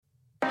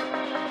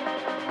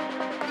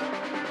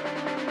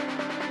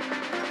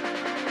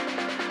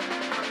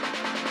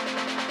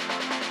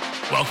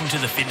Welcome to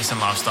the Fitness and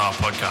Lifestyle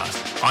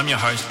Podcast. I'm your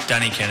host,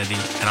 Danny Kennedy,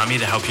 and I'm here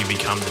to help you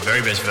become the very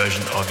best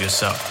version of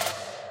yourself.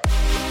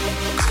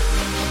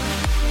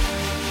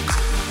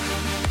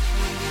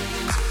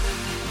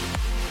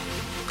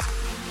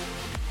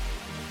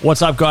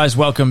 What's up, guys?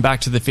 Welcome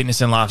back to the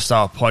Fitness and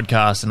Lifestyle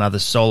Podcast, another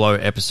solo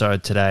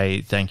episode today.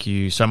 Thank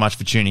you so much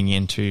for tuning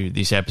into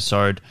this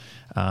episode.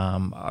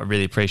 I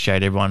really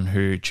appreciate everyone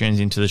who tunes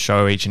into the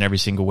show each and every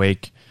single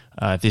week.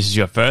 If this is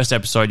your first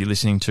episode you're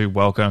listening to,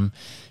 welcome.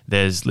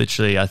 There's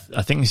literally, I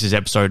think this is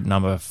episode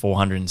number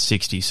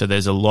 460, so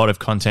there's a lot of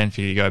content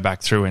for you to go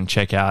back through and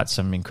check out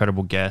some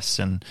incredible guests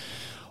and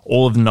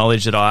all of the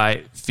knowledge that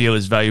I feel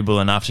is valuable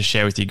enough to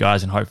share with you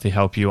guys and hopefully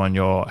help you on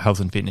your health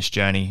and fitness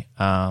journey,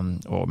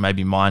 or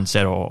maybe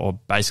mindset, or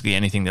basically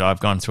anything that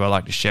I've gone through. I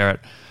like to share it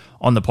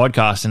on the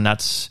podcast, and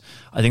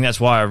I think that's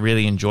why I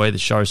really enjoy the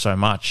show so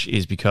much,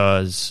 is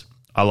because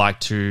I like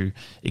to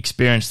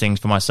experience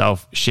things for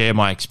myself, share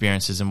my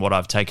experiences and what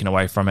I've taken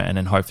away from it, and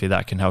then hopefully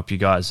that can help you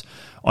guys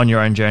on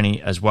your own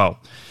journey as well.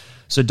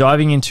 So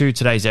diving into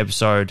today's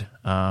episode,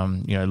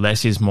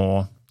 less is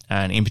more,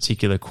 and in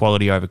particular,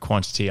 quality over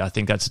quantity. I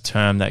think that's a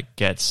term that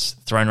gets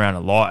thrown around a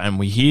lot, and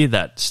we hear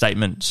that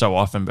statement so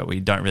often, but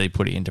we don't really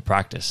put it into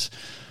practice.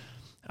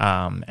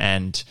 Sharing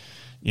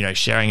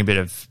a bit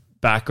of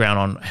background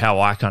on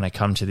how I kind of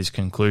come to this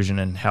conclusion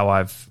and how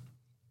I've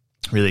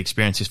really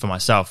experienced this for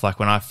myself. Like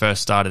when I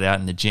first started out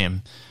in the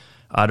gym,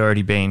 I'd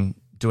already been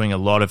doing a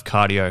lot of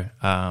cardio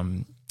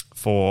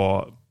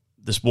for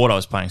the sport I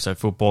was playing, so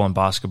football and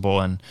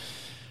basketball, and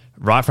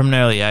right from an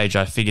early age,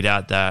 I figured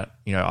out that,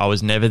 I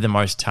was never the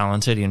most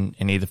talented in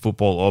either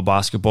football or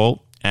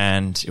basketball.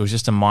 And it was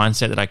just a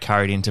mindset that I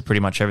carried into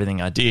pretty much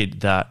everything I did,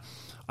 that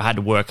I had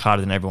to work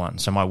harder than everyone.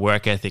 So my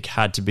work ethic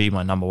had to be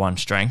my number one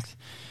strength.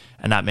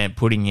 And that meant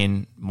putting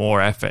in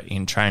more effort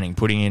in training,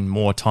 putting in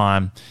more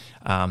time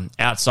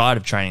outside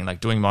of training, like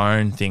doing my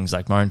own things,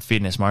 like my own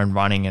fitness, my own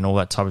running and all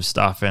that type of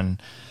stuff.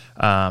 And,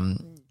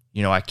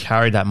 I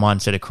carried that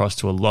mindset across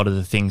to a lot of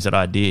the things that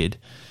I did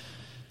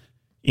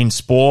in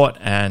sport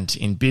and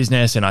in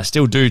business, and I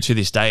still do to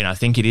this day. And I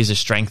think it is a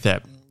strength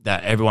that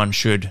everyone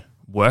should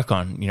work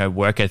on.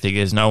 Work ethic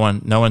is no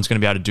one's going to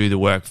be able to do the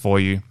work for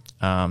you,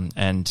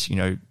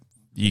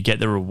 you get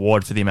the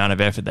reward for the amount of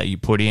effort that you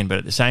put in. But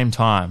at the same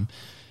time,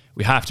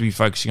 we have to be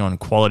focusing on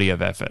quality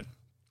of effort,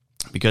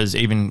 because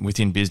even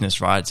within business,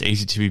 right, it's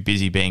easy to be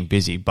busy being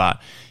busy,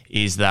 but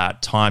is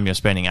that time you're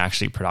spending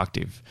actually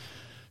productive?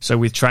 So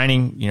with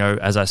training,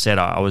 as I said,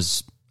 I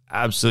was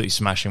absolutely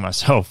smashing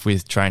myself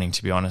with training,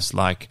 to be honest,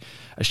 like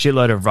a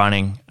shitload of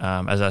running,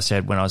 as I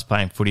said, when I was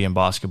playing footy and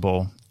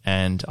basketball,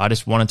 and I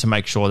just wanted to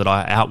make sure that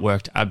I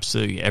outworked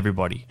absolutely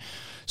everybody.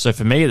 So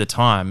for me at the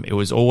time, it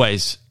was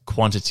always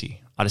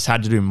quantity. I just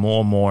had to do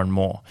more and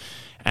more.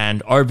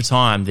 And over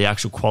time, the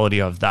actual quality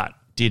of that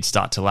did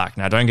start to lack.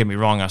 Now, don't get me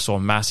wrong, I saw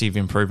massive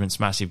improvements,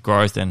 massive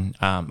growth, and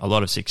a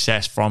lot of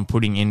success from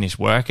putting in this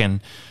work,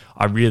 and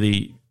I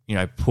really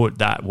put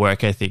that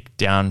work ethic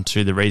down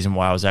to the reason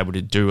why I was able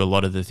to do a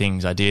lot of the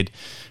things I did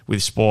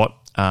with sport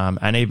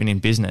and even in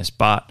business.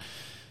 But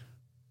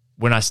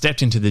when I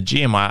stepped into the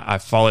gym, I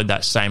followed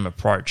that same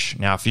approach.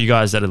 Now, for you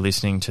guys that are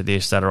listening to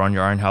this, that are on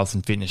your own health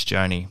and fitness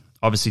journey,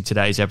 obviously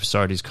today's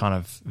episode is kind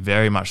of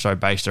very much so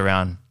based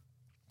around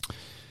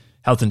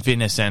health and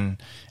fitness and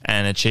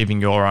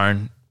achieving your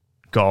own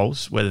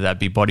goals, whether that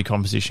be body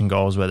composition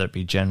goals, whether it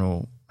be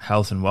general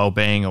health and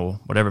well-being, or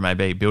whatever it may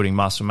be, building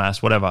muscle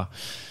mass, whatever.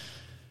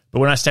 But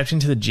when I stepped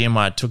into the gym,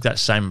 I took that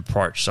same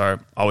approach. So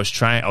I was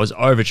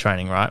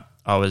overtraining, right?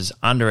 I was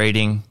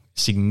under-eating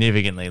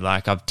significantly.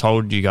 Like I've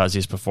told you guys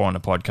this before on the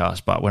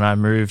podcast, but when I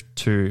moved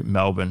to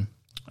Melbourne,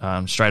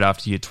 straight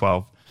after year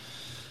 12,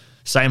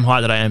 same height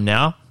that I am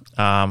now,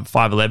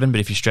 5'11", but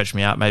if you stretch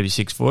me out, maybe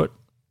 6 foot.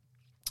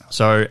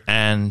 So,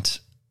 and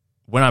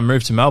when I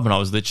moved to Melbourne, I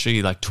was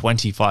literally like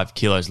 25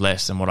 kilos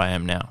less than what I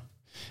am now.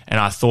 And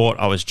I thought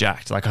I was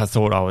jacked. Like I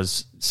thought I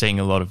was seeing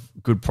a lot of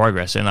good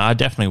progress. And I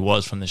definitely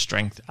was from the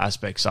strength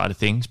aspect side of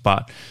things.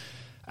 But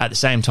at the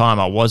same time,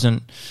 I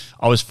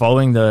was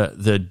following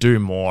the do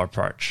more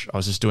approach. I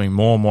was just doing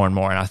more and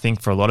more. And I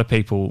think for a lot of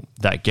people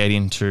that get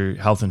into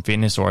health and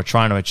fitness or are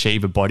trying to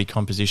achieve a body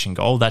composition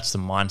goal, that's the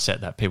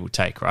mindset that people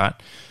take, right?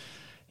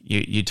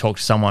 You talk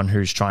to someone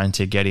who's trying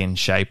to get in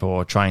shape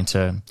or trying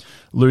to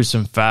lose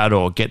some fat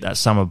or get that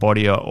summer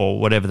body or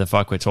whatever the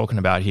fuck we're talking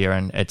about here.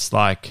 And it's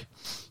like,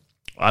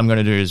 I'm going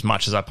to do as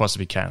much as I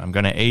possibly can. I'm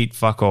going to eat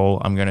fuck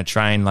all. I'm going to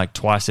train like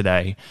twice a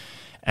day.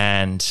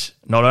 And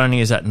not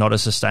only is that not a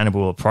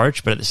sustainable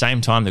approach, but at the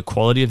same time, the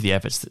quality of the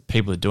efforts that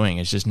people are doing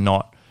is just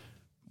not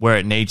where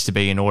it needs to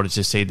be in order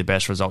to see the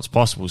best results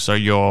possible. So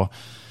you're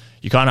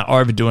kind of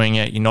overdoing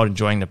it. You're not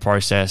enjoying the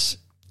process,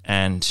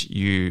 and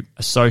you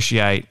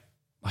associate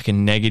like a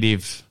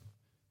negative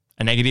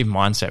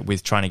mindset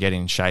with trying to get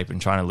in shape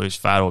and trying to lose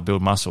fat or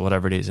build muscle,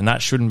 whatever it is. And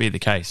that shouldn't be the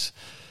case.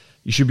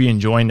 You should be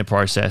enjoying the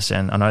process.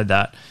 And I know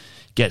that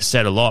gets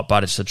said a lot,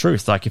 but it's the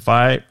truth. Like if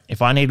I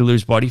need to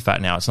lose body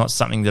fat now, it's not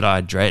something that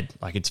I dread.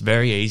 Like it's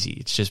very easy.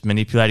 It's just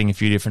manipulating a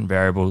few different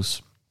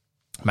variables,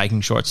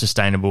 making sure it's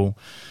sustainable,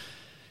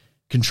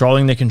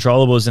 controlling the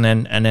controllables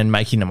and then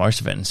making the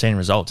most of it and seeing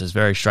results is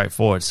very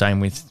straightforward. Same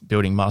with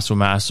building muscle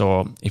mass,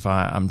 or if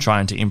I'm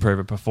trying to improve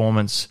a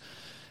performance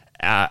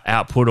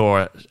output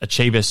or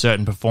achieve a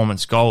certain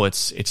performance goal,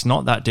 it's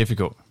not that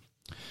difficult.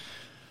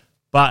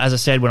 But as I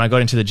said, when I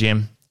got into the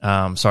gym,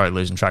 sorry,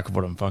 losing track of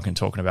what I'm fucking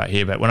talking about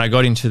here, but when I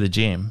got into the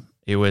gym,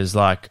 it was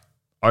like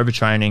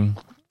overtraining.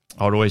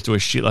 I would always do a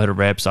shitload of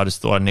reps. I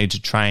just thought I needed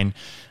to train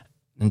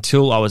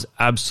until I was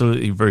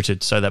absolutely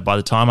rooted, so that by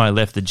the time I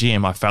left the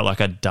gym, I felt like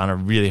I'd done a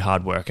really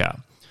hard workout.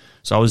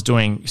 So I was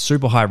doing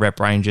super high rep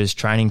ranges,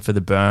 training for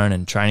the burn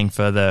and training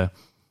for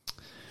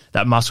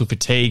that muscle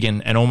fatigue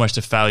and almost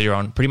a failure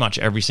on pretty much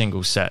every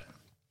single set.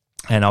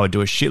 And I would do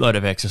a shitload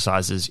of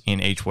exercises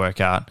in each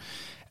workout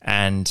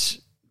and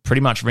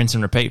pretty much rinse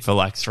and repeat for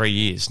like 3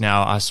 years.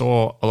 Now, I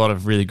saw a lot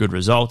of really good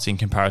results in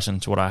comparison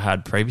to what I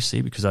had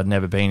previously because I'd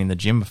never been in the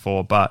gym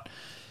before, but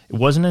it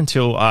wasn't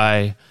until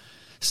I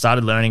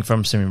started learning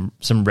from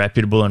some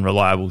reputable and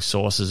reliable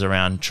sources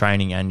around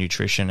training and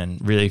nutrition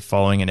and really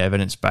following an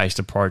evidence-based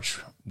approach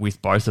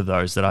with both of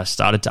those that I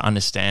started to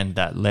understand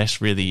that less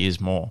really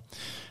is more.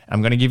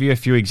 I'm going to give you a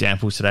few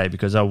examples today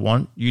because I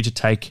want you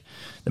to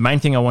the main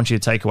thing I want you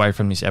to take away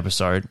from this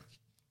episode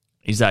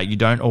is that you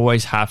don't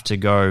always have to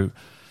go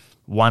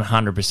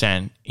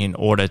 100% in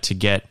order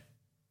to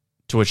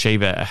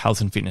achieve a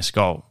health and fitness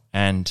goal.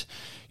 And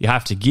you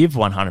have to give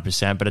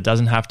 100%, but it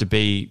doesn't have to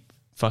be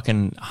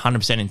fucking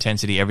 100%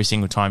 intensity every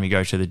single time you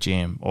go to the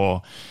gym,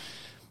 or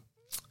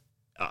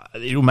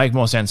it'll make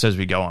more sense as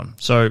we go on.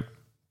 So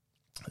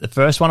the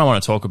first one I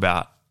want to talk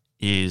about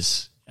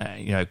is,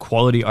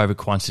 quality over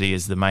quantity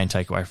is the main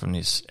takeaway from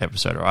this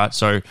episode, all right?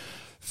 So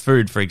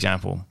food, for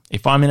example,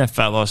 if I'm in a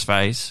fat loss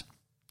phase,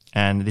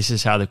 and this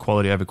is how the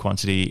quality over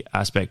quantity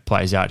aspect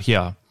plays out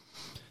here,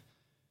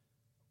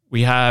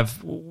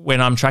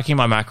 when I'm tracking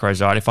my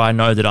macros, right, if I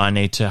know that I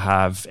need to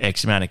have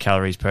X amount of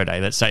calories per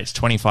day, let's say it's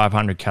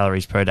 2,500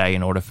 calories per day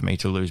in order for me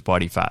to lose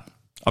body fat,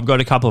 I've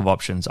got a couple of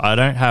options. I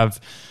don't have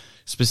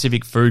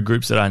specific food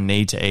groups that I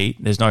need to eat.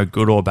 There's no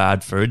good or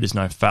bad food. There's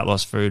no fat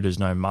loss food. There's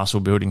no muscle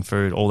building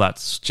food. All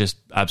that's just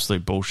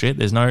absolute bullshit.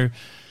 There's no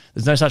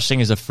such thing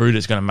as a food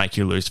that's going to make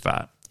you lose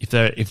fat.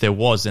 If there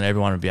was, then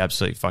everyone would be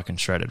absolutely fucking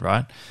shredded,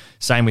 right?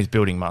 Same with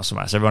building muscle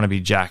mass. Everyone would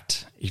be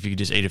jacked if you could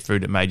just eat a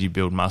food that made you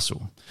build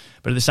muscle.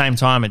 But at the same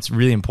time, it's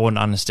really important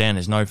to understand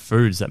there's no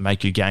foods that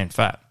make you gain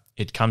fat.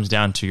 It comes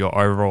down to your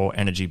overall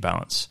energy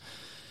balance.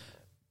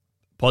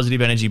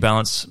 Positive energy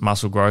balance,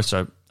 muscle growth,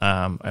 so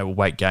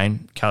weight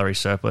gain, calorie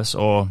surplus,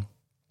 or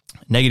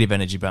negative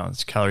energy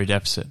balance, calorie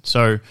deficit.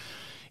 So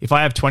if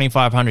I have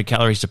 2,500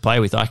 calories to play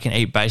with, I can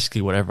eat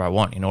basically whatever I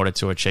want in order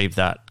to achieve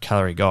that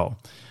calorie goal.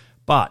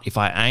 But if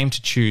I aim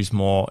to choose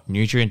more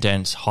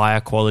nutrient-dense, higher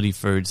quality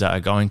foods that are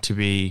going to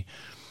be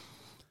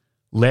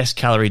less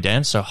calorie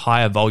dense, so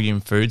higher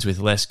volume foods with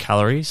less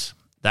calories,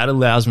 that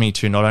allows me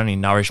to not only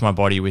nourish my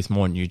body with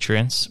more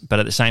nutrients, but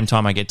at the same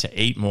time I get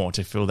to eat more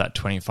to fill that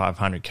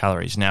 2,500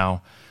 calories.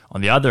 Now, on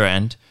the other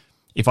end,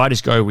 if I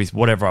just go with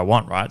whatever I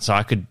want, right? So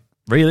I could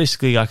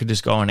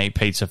just go and eat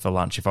pizza for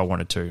lunch if I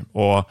wanted to,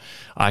 or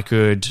I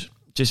could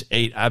just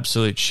eat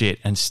absolute shit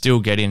and still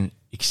get in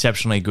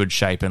exceptionally good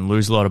shape and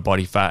lose a lot of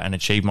body fat and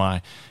achieve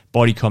my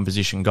body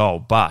composition goal.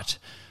 But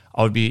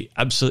I would be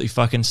absolutely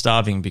fucking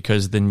starving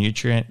because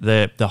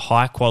the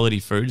high quality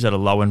foods that are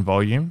low in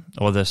volume,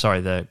 or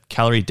the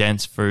calorie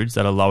dense foods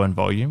that are low in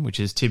volume, which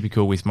is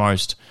typical with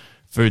most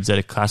foods that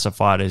are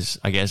classified as,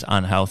 I guess,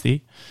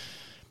 unhealthy,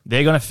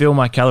 they're going to fill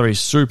my calories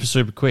super,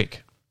 super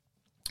quick.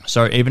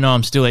 So even though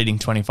I'm still eating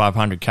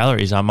 2,500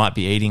 calories, I might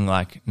be eating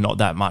like not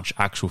that much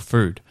actual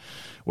food.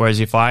 Whereas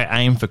if I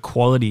aim for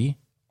quality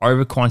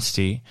over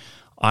quantity,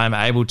 I'm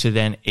able to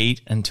then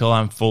eat until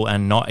I'm full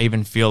and not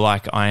even feel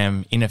like I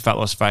am in a fat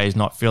loss phase,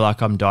 not feel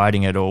like I'm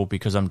dieting at all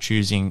because I'm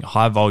choosing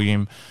high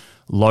volume,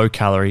 low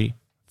calorie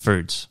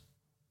foods.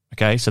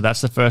 Okay, so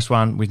that's the first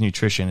one with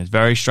nutrition. It's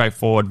very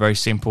straightforward, very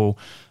simple.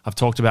 I've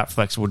talked about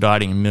flexible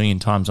dieting a million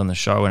times on the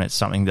show, and it's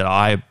something that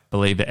I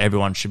believe that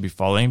everyone should be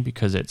following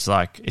because it's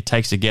like it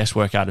takes the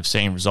guesswork out of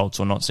seeing results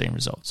or not seeing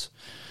results.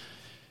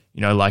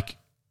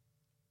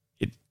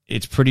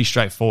 It's pretty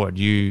straightforward.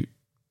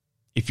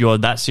 If you're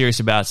that serious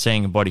about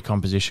seeing a body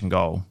composition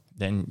goal,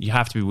 then you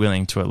have to be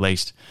willing to at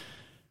least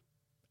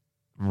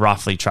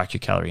roughly track your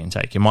calorie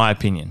intake, in my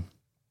opinion.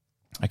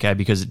 Okay,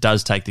 because it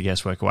does take the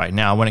guesswork away.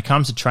 Now, when it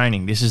comes to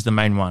training, this is the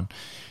main one.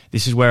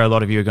 This is where a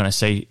lot of you are going to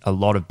see a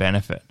lot of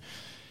benefit.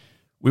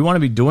 We want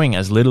to be doing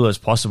as little as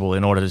possible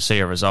in order to see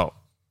a result.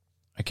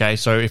 Okay,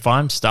 so if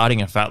I'm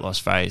starting a fat loss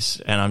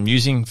phase, and I'm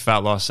using fat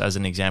loss as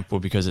an example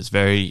because it's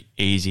very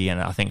easy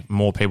and I think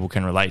more people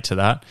can relate to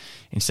that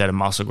instead of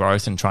muscle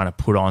growth and trying to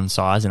put on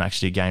size and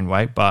actually gain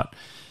weight. But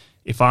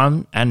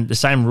and the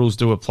same rules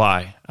do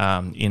apply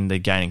in the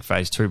gaining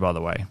phase too, by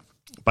the way.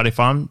 But if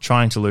I'm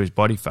trying to lose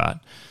body fat,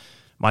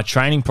 my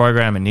training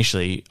program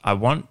initially, I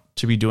want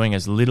to be doing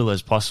as little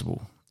as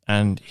possible.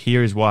 And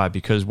here is why,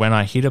 because when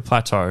I hit a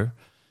plateau,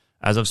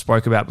 as I've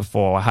spoke about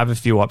before, I have a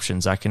few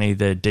options. I can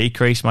either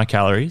decrease my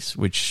calories,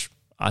 which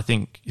I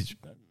think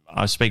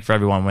I speak for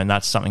everyone when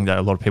that's something that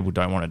a lot of people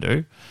don't want to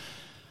do.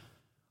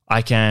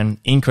 I can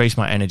increase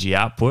my energy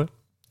output,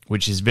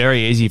 which is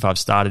very easy if I've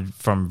started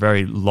from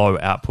very low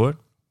output,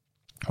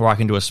 or I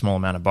can do a small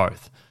amount of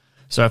both.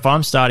 So if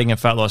I'm starting a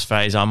fat loss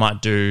phase, I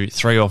might do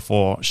 3 or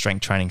 4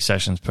 strength training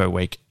sessions per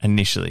week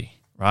initially,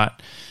 right?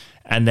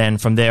 And then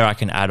from there, I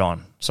can add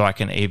on. So I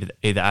can either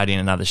add in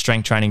another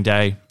strength training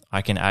day.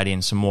 I can add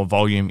in some more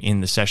volume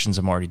in the sessions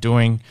I'm already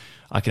doing.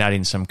 I can add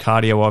in some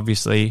cardio,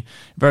 obviously.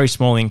 Very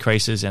small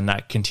increases, and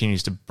that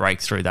continues to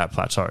break through that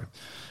plateau.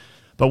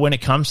 But when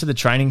it comes to the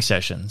training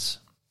sessions,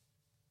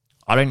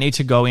 I don't need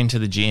to go into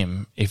the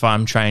gym if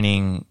I'm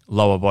training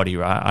lower body,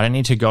 right? I don't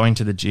need to go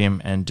into the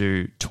gym and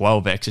do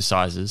 12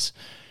 exercises,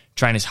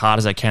 train as hard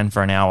as I can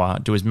for an hour,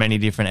 do as many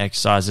different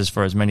exercises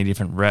for as many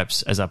different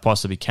reps as I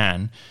possibly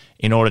can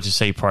in order to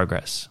see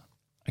progress.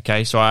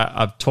 Okay, so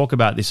I've talked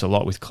about this a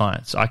lot with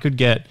clients. I could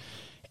get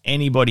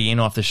anybody in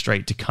off the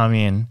street to come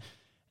in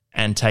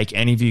and take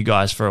any of you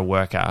guys for a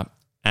workout,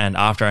 and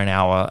after an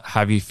hour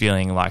have you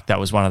feeling like that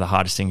was one of the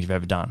hardest things you've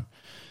ever done.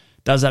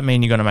 Does that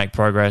mean you're going to make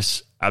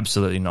progress?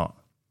 Absolutely not.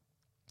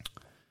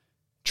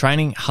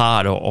 Training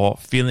hard or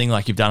feeling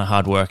like you've done a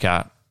hard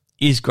workout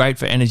is great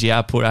for energy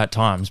output at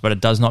times, but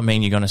it does not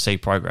mean you're going to see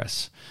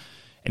progress.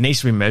 It needs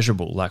to be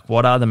measurable. Like,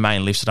 what are the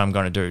main lifts that I'm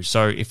going to do?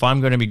 So if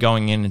I'm going to be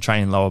going in and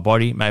training lower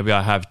body, maybe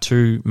I have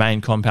 2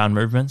 main compound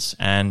movements,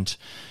 and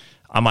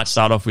I might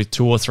start off with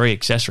 2 or 3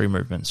 accessory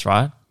movements,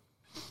 right?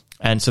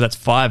 And so that's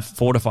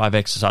 4 to 5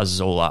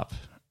 exercises all up.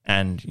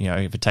 And, you know,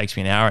 if it takes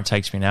me an hour, it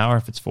takes me an hour.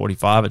 If it's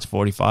 45, it's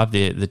 45.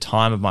 The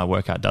time of my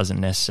workout doesn't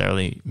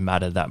necessarily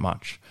matter that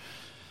much.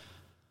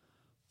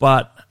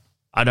 But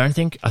I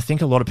think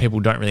a lot of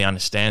people don't really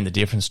understand the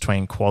difference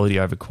between quality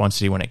over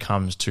quantity when it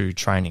comes to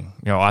training.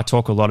 You know, I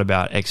talk a lot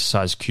about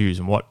exercise cues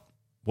and what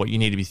you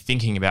need to be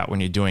thinking about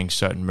when you're doing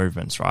certain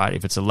movements, right?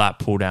 If it's a lat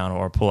pull down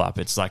or a pull up,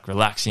 it's like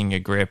relaxing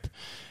your grip,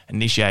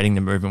 initiating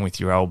the movement with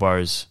your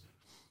elbows,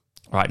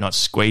 right? Not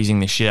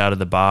squeezing the shit out of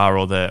the bar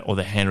or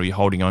the handle you're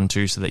holding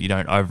onto so that you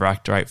don't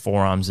overactivate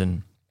forearms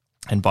and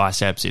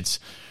biceps. It's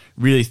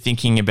really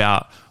thinking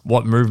about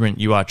what movement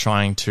you are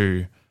trying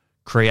to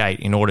create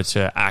in order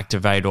to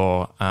activate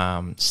or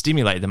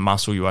stimulate the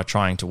muscle you are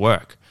trying to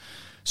work.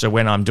 So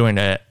when I'm doing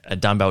a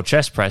dumbbell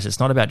chest press, it's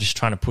not about just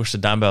trying to push the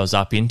dumbbells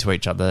up into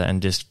each other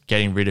and just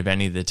getting rid of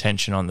any of the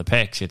tension on the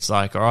pecs. It's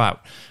like, all right,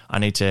 I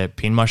need to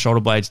pin my shoulder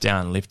blades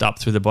down, lift up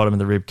through the bottom of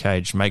the rib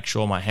cage, make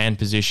sure my hand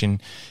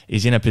position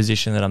is in a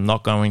position that I'm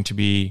not going to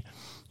be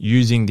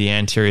using the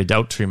anterior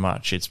delt too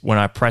much. It's when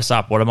I press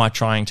up, what am I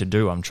trying to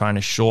do? I'm trying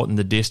to shorten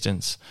the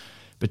distance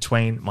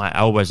between my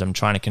elbows. I'm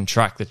trying to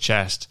contract the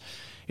chest.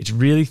 It's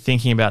really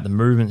thinking about the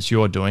movements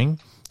you're doing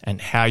and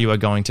how you are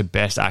going to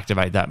best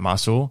activate that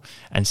muscle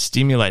and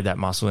stimulate that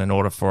muscle in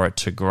order for it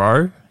to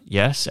grow,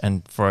 yes,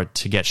 and for it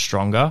to get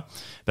stronger,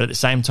 but at the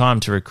same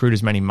time to recruit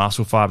as many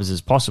muscle fibers as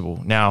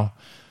possible. Now,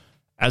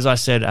 as I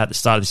said at the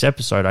start of this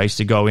episode, I used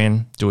to go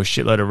in, do a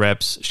shitload of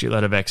reps,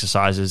 shitload of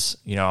exercises.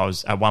 You know, I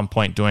was at one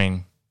point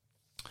doing,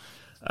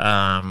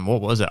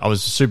 what was it? I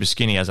was super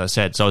skinny, as I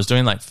said. So I was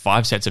doing like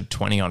 5 sets of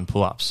 20 on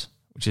pull-ups,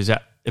 which is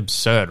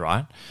absurd,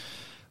 right?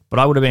 But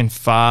I would have been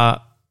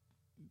far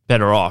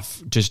better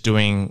off just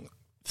doing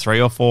 3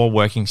 or 4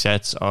 working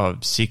sets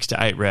of 6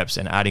 to 8 reps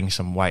and adding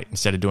some weight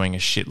instead of doing a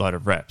shitload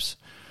of reps.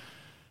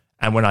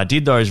 And when I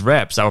did those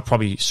reps, they were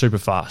probably super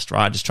fast,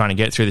 right? Just trying to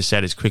get through the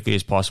set as quickly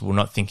as possible,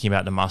 not thinking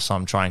about the muscle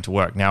I'm trying to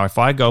work. Now, if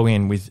I go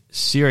in with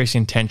serious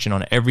intention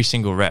on every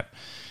single rep,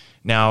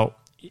 now,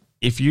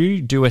 if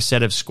you do a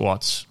set of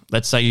squats,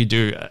 let's say you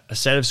do a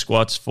set of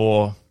squats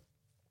for,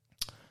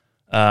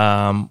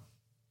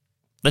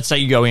 let's say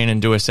you go in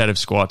and do a set of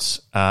squats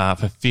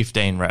for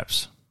 15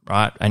 reps,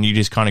 right? And you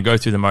just kind of go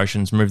through the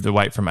motions, move the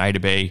weight from A to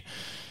B,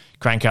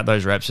 crank out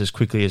those reps as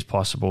quickly as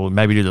possible,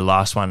 maybe do the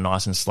last one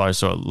nice and slow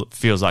so it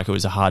feels like it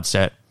was a hard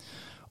set.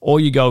 Or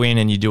you go in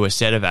and you do a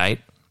set of 8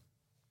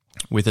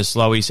 with a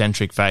slow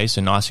eccentric phase,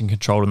 so nice and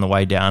controlled on the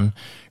way down,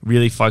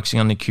 really focusing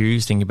on the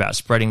cues, thinking about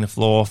spreading the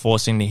floor,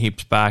 forcing the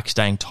hips back,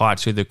 staying tight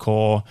through the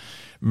core,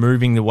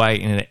 moving the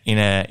weight in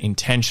an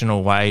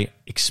intentional way,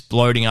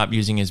 exploding up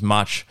using as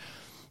much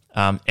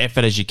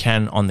effort as you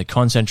can on the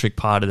concentric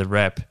part of the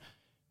rep,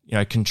 you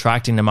know,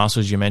 contracting the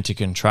muscles you're meant to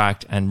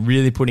contract and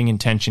really putting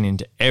intention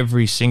into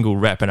every single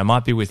rep. And it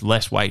might be with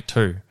less weight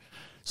too.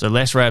 So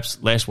less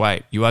reps, less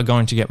weight. You are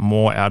going to get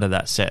more out of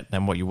that set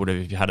than what you would have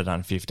if you had it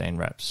done 15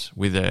 reps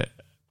with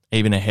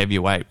even a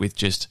heavier weight with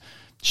just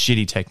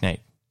shitty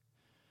technique.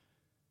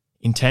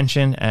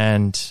 Intention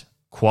and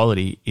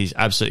quality is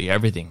absolutely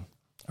everything.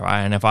 All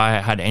right. And if I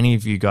had any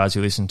of you guys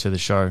who listen to the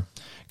show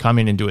come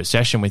in and do a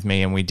session with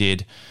me and we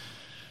did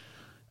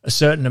a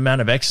certain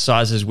amount of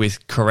exercises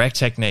with correct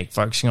technique,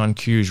 focusing on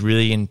cues,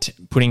 really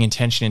putting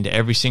intention into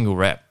every single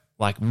rep,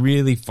 like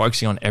really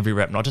focusing on every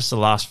rep, not just the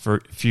last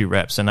few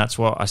reps. And that's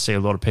what I see a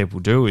lot of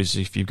people do is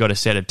if you've got a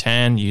set of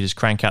 10, you just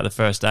crank out the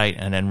first 8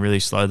 and then really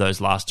slow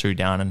those last 2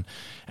 down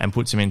and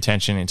put some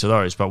intention into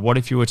those. But what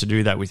if you were to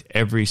do that with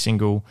every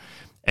single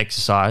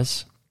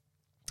exercise,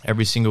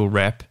 every single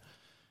rep,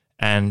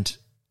 and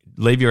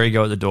leave your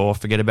ego at the door,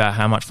 forget about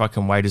how much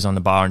fucking weight is on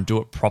the bar and do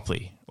it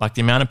properly? Like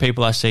the amount of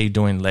people I see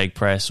doing leg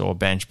press or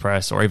bench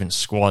press or even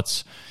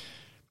squats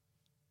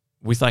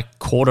with like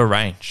quarter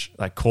range,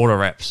 like quarter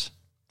reps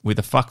with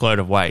a fuckload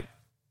of weight,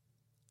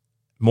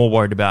 more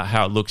worried about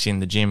how it looks in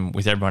the gym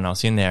with everyone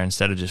else in there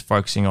instead of just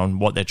focusing on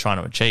what they're trying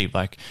to achieve.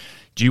 Like,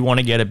 do you want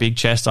to get a big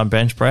chest on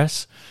bench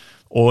press?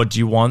 Or do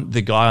you want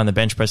the guy on the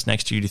bench press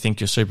next to you to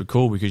think you're super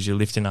cool because you're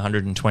lifting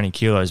 120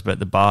 kilos, but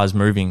the bar's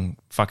moving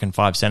fucking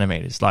 5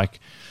 centimeters? Like,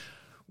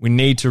 we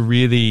need to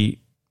really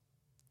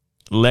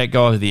let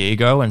go of the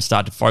ego and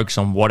start to focus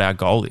on what our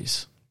goal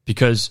is.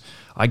 Because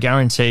I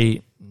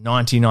guarantee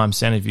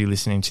 99% of you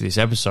listening to this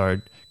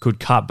episode could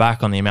cut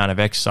back on the amount of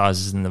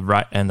exercises and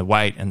the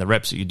weight and the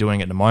reps that you're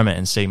doing at the moment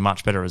and see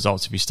much better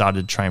results if you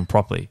started to train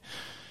properly.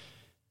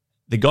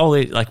 The goal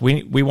is like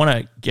we want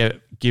to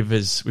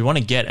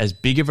get as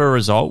big of a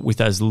result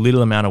with as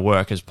little amount of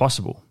work as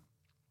possible.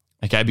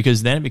 Okay,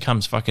 because then it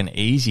becomes fucking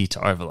easy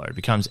to overload. It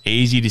becomes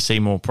easy to see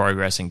more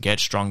progress and get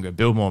stronger,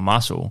 build more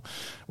muscle,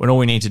 when all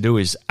we need to do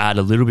is add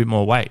a little bit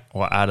more weight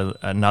or add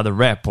another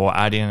rep or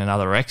add in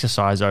another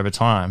exercise over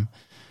time.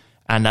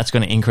 And that's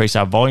going to increase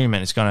our volume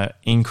and it's going to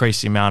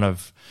increase the amount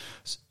of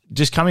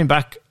just coming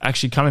back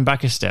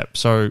a step.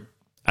 So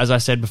as I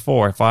said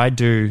before, if I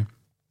do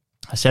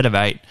a set of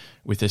 8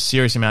 with a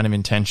serious amount of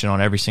intention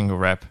on every single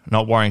rep,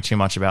 not worrying too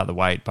much about the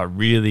weight, but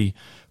really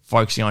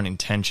focusing on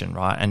intention,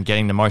 right? And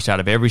getting the most out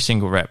of every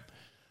single rep.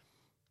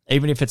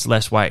 Even if it's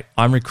less weight,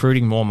 I'm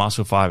recruiting more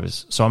muscle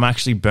fibers. So I'm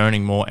actually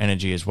burning more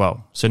energy as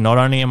well. So not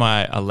only am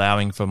I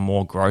allowing for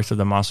more growth of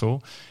the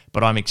muscle,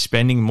 but I'm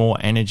expending more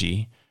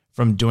energy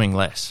from doing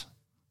less.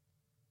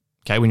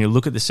 Okay, when you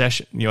look at the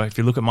session, if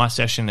you look at my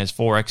session, there's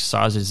 4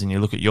 exercises and you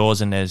look at yours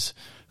and there's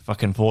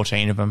fucking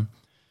 14 of them,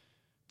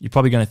 you're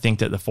probably going to think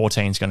that the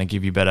 14 is going to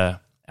give you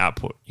better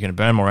output. You're going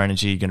to burn more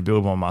energy, you're going to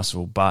build more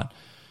muscle, but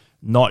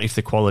not if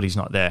the quality's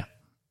not there.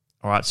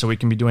 All right, so we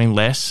can be doing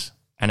less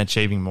and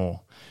achieving more.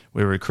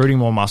 We're recruiting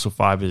more muscle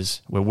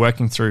fibers. We're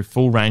working through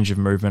full range of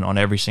movement on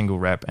every single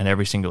rep and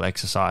every single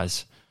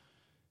exercise.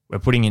 We're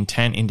putting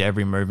intent into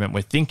every movement.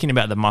 We're thinking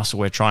about the muscle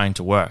we're trying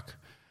to work.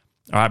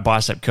 All right,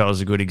 bicep curls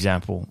is a good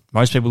example.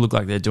 Most people look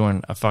like they're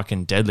doing a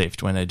fucking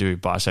deadlift when they do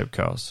bicep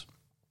curls.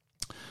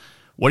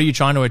 What are you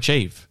trying to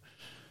achieve?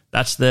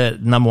 That's the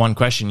number one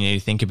question you need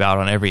to think about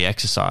on every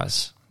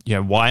exercise.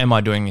 Why am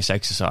I doing this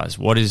exercise?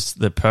 What is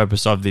the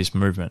purpose of this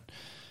movement?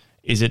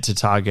 Is it to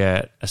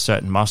target a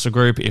certain muscle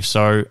group? If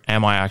so,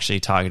 am I actually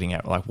targeting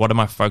it? Like, what am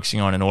I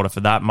focusing on in order for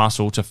that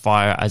muscle to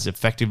fire as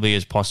effectively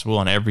as possible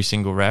on every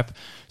single rep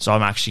so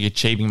I'm actually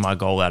achieving my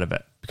goal out of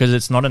it? Because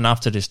it's not enough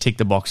to just tick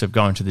the box of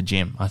going to the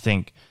gym. I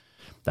think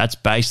that's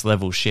base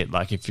level shit.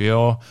 Like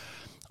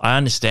I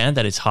understand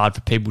that it's hard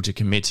for people to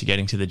commit to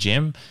getting to the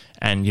gym.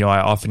 And, I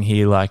often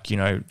hear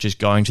just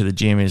going to the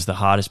gym is the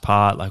hardest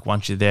part. Like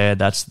once you're there,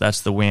 that's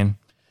the win.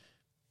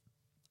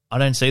 I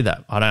don't see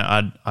that.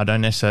 I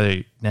don't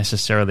necessarily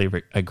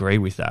agree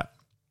with that.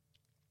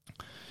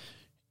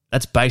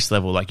 That's base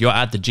level. Like you're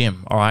at the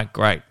gym. All right,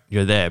 great.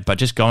 You're there. But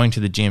just going to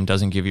the gym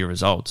doesn't give you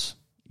results.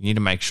 You need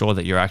to make sure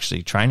that you're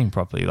actually training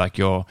properly. Like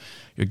you're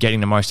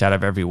getting the most out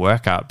of every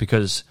workout,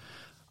 because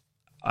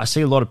I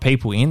see a lot of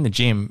people in the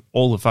gym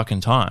all the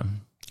fucking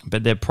time,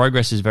 but their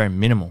progress is very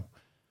minimal.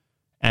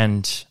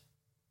 And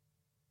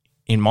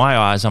in my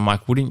eyes, I'm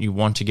like, wouldn't you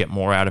want to get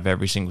more out of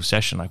every single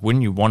session? Like,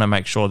 wouldn't you want to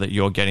make sure that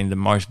you're getting the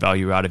most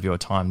value out of your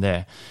time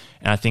there?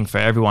 And I think for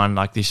everyone,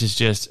 like this is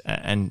just,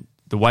 and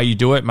the way you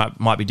do it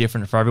might be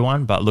different for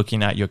everyone, but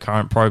looking at your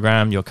current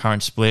program, your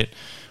current split,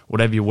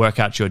 whatever your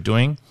workouts you're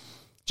doing,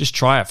 just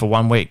try it for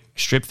 1 week.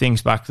 Strip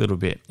things back a little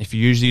bit. If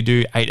you usually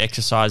do 8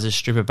 exercises,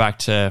 strip it back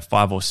to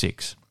 5 or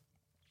 6.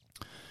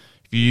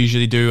 If you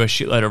usually do a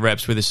shitload of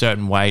reps with a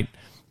certain weight,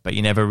 but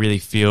you never really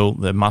feel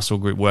the muscle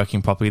group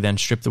working properly, then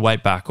strip the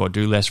weight back or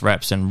do less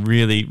reps and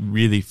really,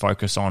 really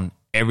focus on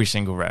every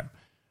single rep.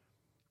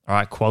 All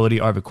right,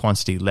 quality over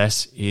quantity.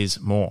 Less is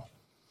more.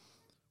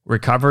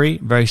 Recovery,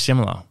 very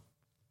similar.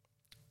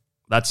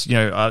 That's,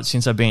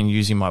 since I've been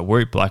using my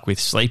Whoop, like with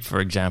sleep, for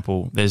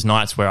example, there's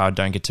nights where I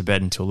don't get to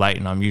bed until late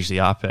and I'm usually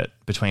up at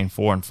between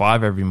 4 and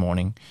 5 every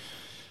morning.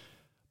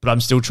 But I'm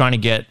still trying to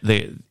get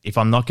if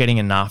I'm not getting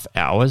enough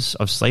hours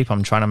of sleep,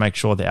 I'm trying to make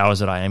sure the hours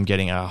that I am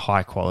getting are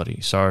high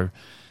quality. So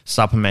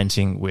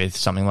supplementing with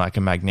something like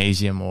a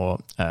magnesium or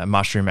a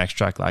mushroom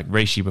extract like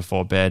reishi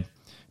before bed,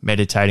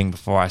 meditating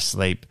before I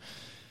sleep,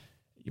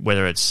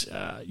 whether it's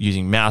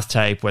using mouth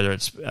tape, whether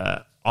it's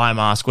eye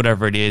mask,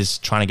 whatever it is,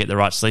 trying to get the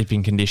right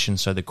sleeping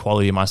conditions so the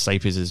quality of my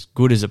sleep is as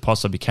good as it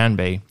possibly can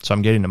be. So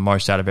I'm getting the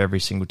most out of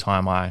every single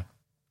time I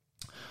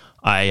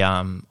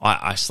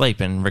sleep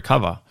and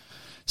recover.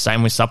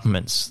 Same with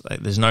supplements. Like,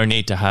 there's no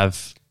need to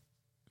have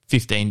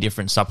 15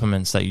 different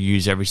supplements that you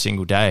use every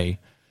single day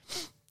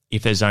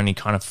if there's only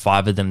kind of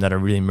 5 of them that are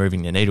really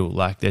moving the needle.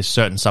 Like there's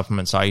certain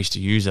supplements I used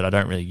to use that I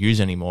don't really use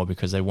anymore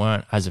because they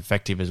weren't as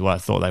effective as what I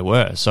thought they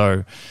were.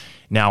 So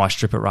now I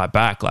strip it right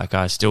back. Like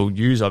I still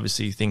use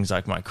obviously things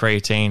like my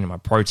creatine and my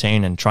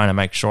protein and trying to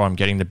make sure I'm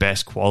getting the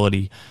best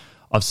quality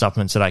of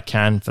supplements that I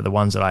can for the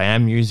ones that I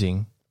am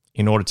using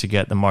in order to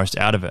get the most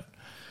out of it.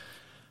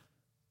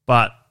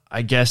 But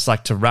I guess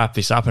like to wrap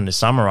this up and to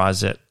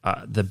summarize it,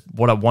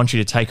 what I want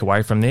you to take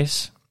away from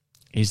this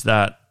is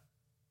that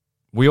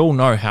we all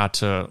know how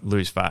to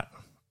lose fat,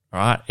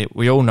 right?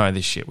 We all know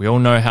this shit. We all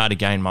know how to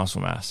gain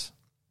muscle mass.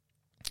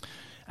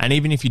 And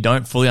even if you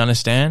don't fully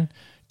understand,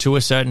 to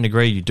a certain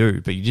degree you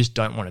do, but you just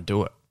don't want to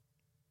do it.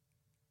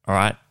 All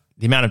right?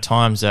 The amount of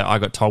times that I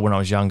got told when I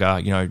was younger,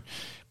 you know,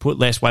 put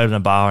less weight on a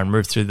bar and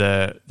move through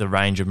the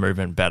range of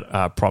movement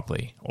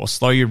properly, or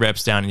slow your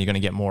reps down and you're going to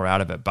get more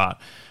out of it. But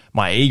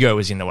my ego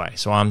was in the way.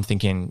 So I'm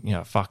thinking, you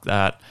know, fuck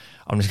that.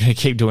 I'm just going to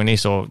keep doing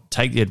this, or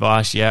take the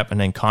advice, and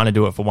then kind of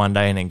do it for one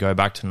day and then go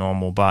back to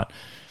normal. But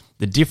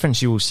the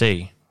difference you will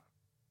see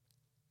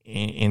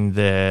in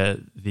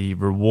the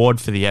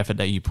reward for the effort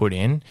that you put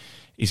in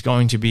is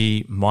going to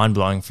be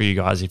mind-blowing for you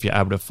guys if you're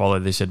able to follow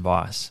this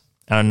advice.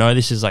 And I know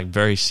this is like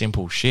very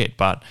simple shit,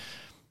 but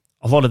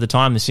a lot of the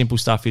time the simple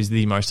stuff is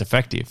the most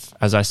effective,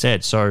 as I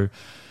said. So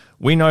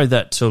we know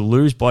that to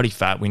lose body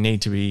fat, we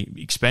need to be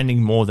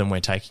expending more than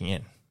we're taking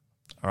in.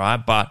 All right.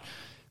 But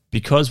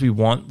because we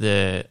want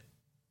the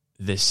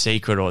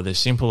secret or the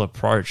simple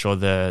approach or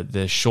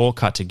the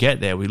shortcut to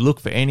get there, we look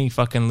for any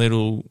fucking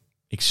little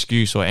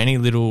excuse or any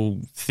little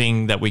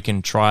thing that we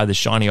can try, the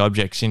shiny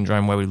object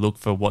syndrome, where we look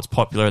for what's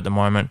popular at the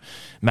moment.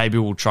 Maybe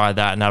we'll try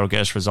that and that'll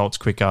get us results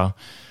quicker.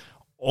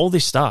 All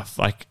this stuff,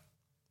 like,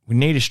 we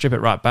need to strip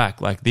it right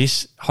back. Like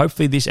this,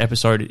 hopefully this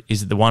episode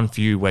is the one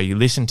for you where you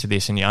listen to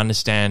this and you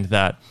understand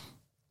that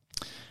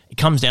it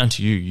comes down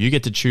to you. You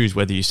get to choose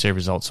whether you see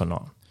results or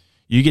not.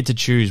 You get to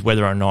choose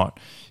whether or not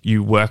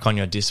you work on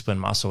your discipline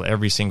muscle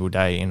every single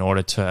day in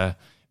order to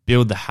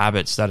build the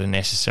habits that are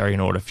necessary in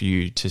order for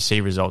you to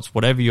see results,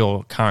 whatever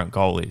your current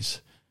goal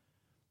is.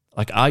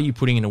 Like, are you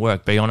putting in the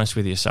work? Be honest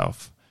with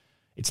yourself.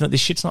 This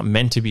shit's not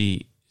meant to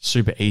be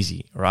super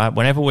easy, right?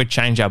 Whenever we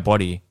change our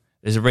body,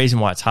 there's a reason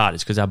why it's hard.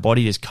 It's because our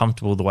body is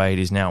comfortable the way it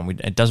is now and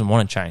it doesn't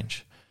want to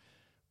change.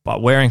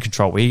 But we're in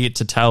control. We get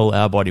to tell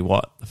our body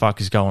what the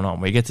fuck is going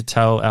on. We get to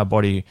tell our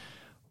body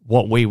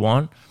what we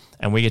want,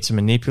 and we get to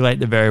manipulate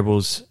the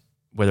variables,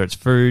 whether it's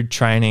food,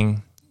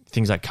 training,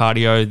 things like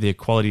cardio, the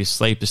quality of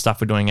sleep, the stuff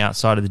we're doing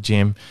outside of the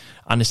gym,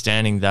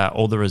 understanding that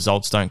all the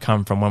results don't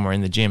come from when we're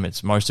in the gym.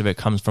 Most of it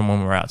comes from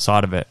when we're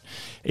outside of it.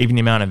 Even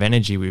the amount of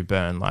energy we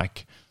burn,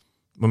 like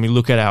when we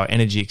look at our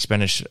energy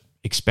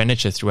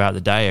expenditure throughout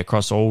the day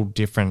across all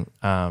different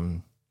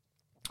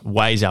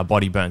ways our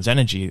body burns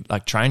energy,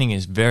 like training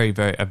is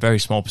a very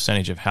small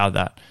percentage of how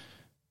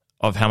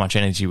much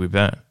energy we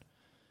burn.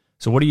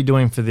 So what are you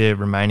doing for the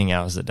remaining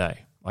hours of the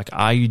day? Like,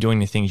 are you doing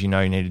the things you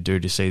know you need to do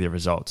to see the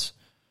results?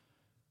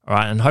 All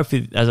right. And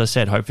hopefully, as I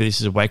said, hopefully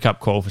this is a wake up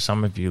call for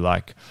some of you.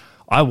 Like,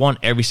 I want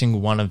every single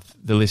one of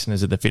the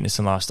listeners of the Fitness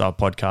and Lifestyle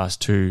podcast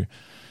to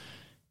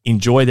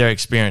enjoy their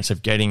experience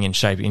of getting in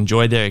shape,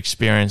 enjoy their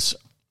experience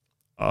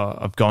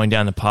of going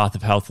down the path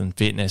of health and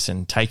fitness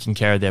and taking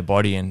care of their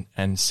body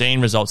and seeing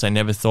results they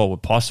never thought were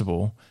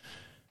possible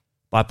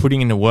by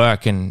putting in the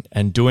work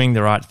and doing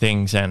the right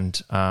things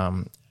and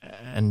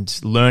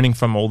learning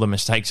from all the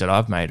mistakes that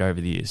I've made over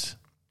the years.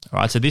 All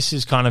right, so this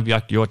is kind of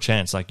like your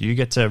chance. Like, you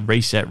get to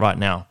reset right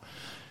now.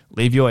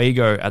 Leave your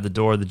ego at the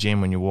door of the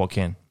gym when you walk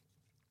in.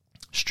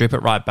 Strip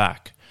it right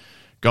back.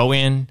 Go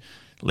in,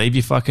 leave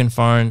your fucking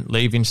phone,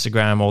 leave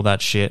Instagram, all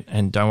that shit.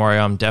 And don't worry,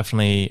 I'm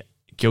definitely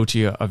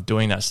guilty of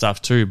doing that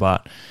stuff too,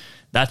 but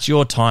that's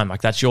your time.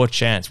 Like, that's your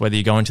chance. Whether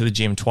you go into the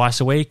gym twice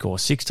a week or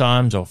 6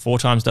 times or 4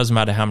 times, doesn't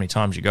matter how many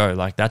times you go.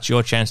 Like, that's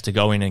your chance to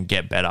go in and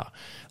get better.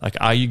 Like,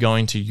 are you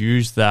going to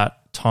use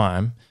that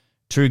time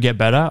to get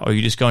better, or are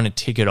you just going to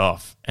tick it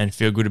off and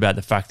feel good about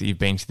the fact that you've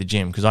been to the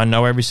gym? Because I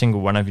know every single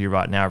one of you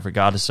right now,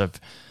 regardless of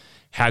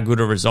how good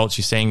of results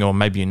you're seeing, or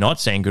maybe you're not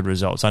seeing good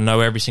results, I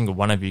know every single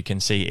one of you can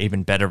see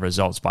even better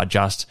results by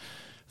just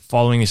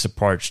following this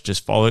approach,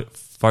 just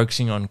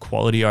focusing on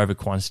quality over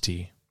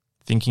quantity,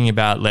 thinking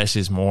about less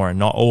is more, and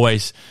not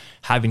always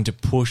having to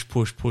push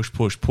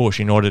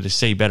in order to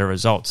see better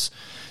results.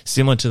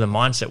 Similar to the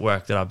mindset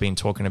work that I've been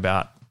talking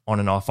about on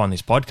and off on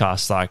this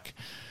podcast, like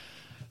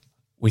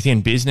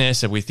within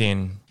business and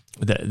within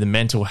the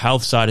mental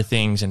health side of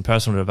things and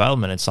personal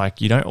development, it's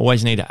like you don't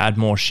always need to add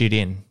more shit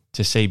in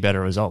to see better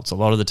results. A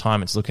lot of the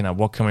time it's looking at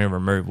what can we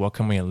remove, what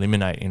can we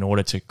eliminate in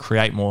order to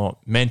create more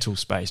mental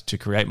space, to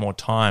create more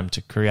time,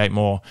 to create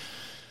more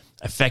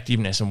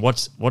effectiveness. And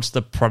what's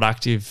the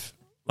productive,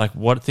 like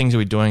what things are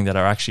we doing that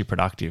are actually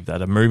productive,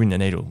 that are moving the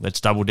needle? Let's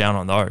double down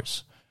on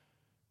those,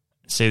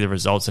 see the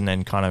results, and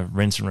then kind of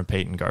rinse and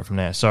repeat and go from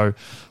there. So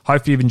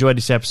hopefully you've enjoyed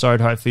this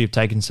episode. Hopefully you've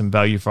taken some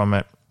value from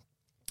it.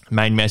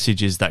 Main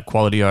message is that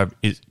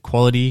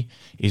quality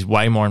is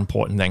way more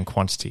important than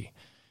quantity.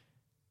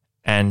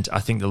 And I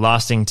think the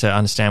last thing to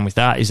understand with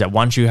that is that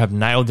once you have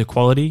nailed the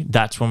quality,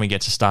 that's when we get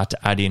to start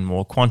to add in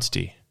more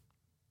quantity.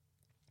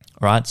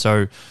 All right?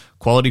 So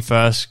quality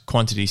first,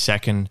 quantity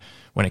second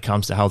when it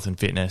comes to health and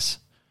fitness.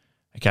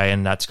 Okay,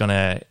 and that's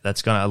gonna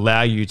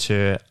allow you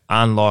to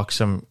unlock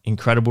some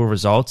incredible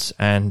results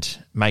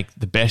and make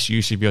the best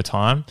use of your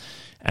time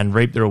and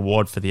reap the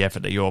reward for the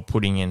effort that you're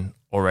putting in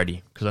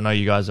already, because I know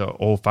you guys are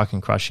all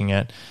fucking crushing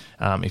it.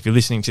 If you're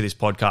listening to this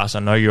podcast, I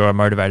know you're a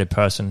motivated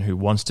person who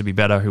wants to be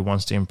better, who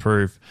wants to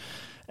improve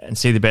and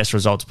see the best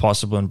results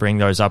possible and bring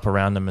those up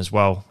around them as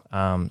well.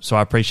 So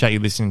I appreciate you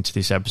listening to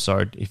this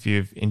episode. If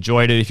you've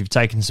enjoyed it, if you've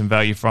taken some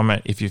value from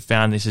it, if you've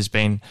found this has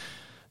been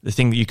the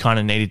thing that you kind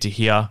of needed to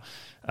hear,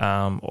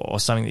 or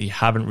something that you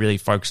haven't really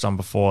focused on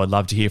before, I'd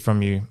love to hear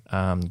from you.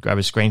 Grab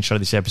a screenshot of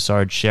this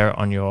episode, share it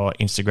on your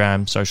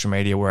Instagram, social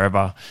media,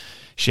 wherever.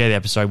 Share the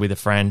episode with a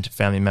friend,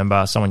 family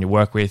member, someone you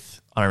work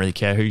with. I don't really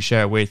care who you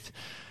share it with,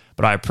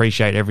 but I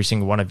appreciate every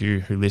single one of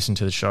you who listen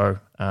to the show.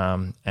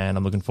 And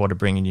I'm looking forward to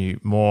bringing you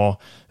more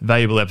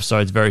valuable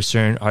episodes very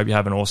soon. I hope you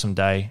have an awesome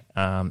day,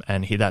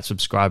 and hit that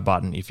subscribe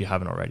button if you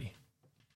haven't already.